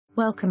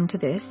Welcome to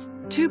this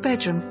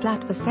 2-bedroom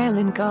flat for sale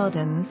in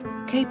Gardens,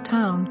 Cape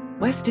Town,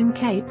 Western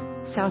Cape,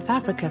 South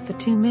Africa for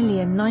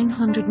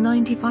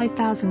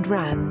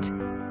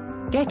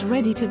R2,995,000. Get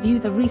ready to view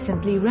the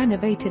recently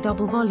renovated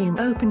double-volume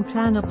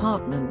open-plan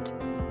apartment.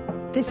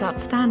 This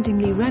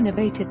outstandingly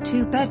renovated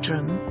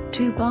 2-bedroom,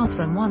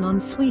 2-bathroom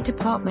 1-ensuite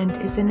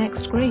apartment is the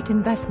next great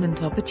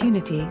investment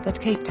opportunity that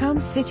Cape Town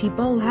City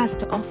Bowl has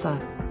to offer.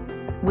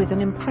 With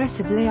an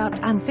impressive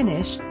layout and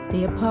finish,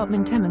 the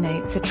apartment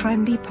emanates a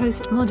trendy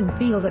postmodern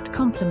feel that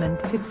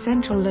complements its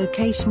central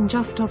location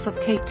just off of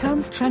Cape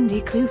Town's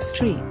trendy Kloof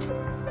Street.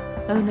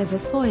 Owners are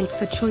spoiled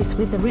for choice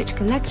with a rich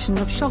collection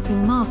of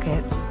shopping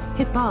markets,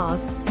 hip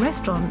bars,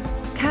 restaurants,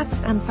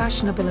 cafes and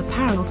fashionable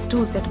apparel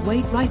stores that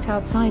wait right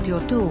outside your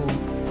door.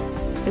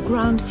 The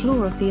ground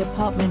floor of the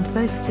apartment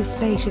boasts a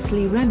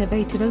spaciously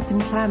renovated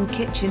open-plan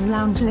kitchen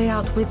lounge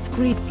layout with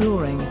screed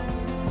flooring.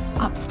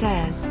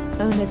 Upstairs,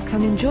 owners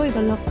can enjoy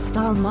the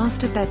loft-style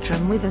master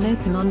bedroom with an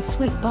open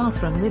ensuite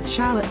bathroom with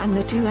shower and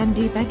the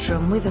 2nd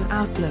bedroom with an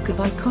outlook of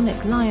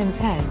iconic Lion's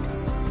Head.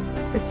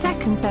 The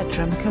 2nd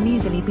bedroom can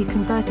easily be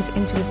converted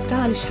into a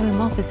stylish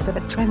home office for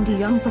the trendy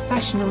young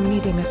professional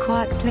needing a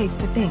quiet place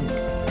to think.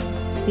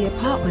 The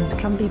apartment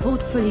can be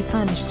bought fully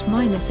furnished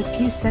minus a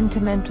few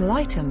sentimental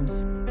items.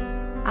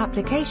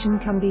 Application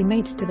can be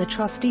made to the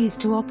trustees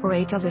to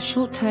operate as a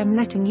short-term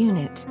letting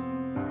unit.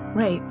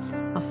 Rates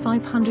are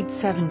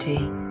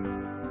 $570.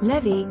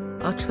 Levy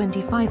are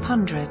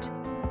 $2,500.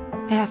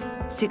 F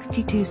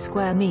 62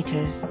 square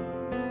meters.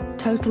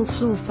 Total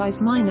floor size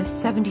minus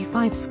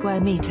 75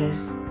 square meters.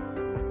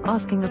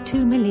 Asking of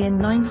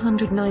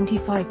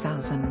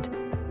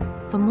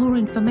 $2,995,000. For more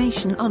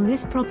information on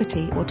this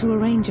property or to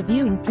arrange a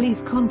viewing,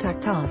 please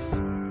contact us.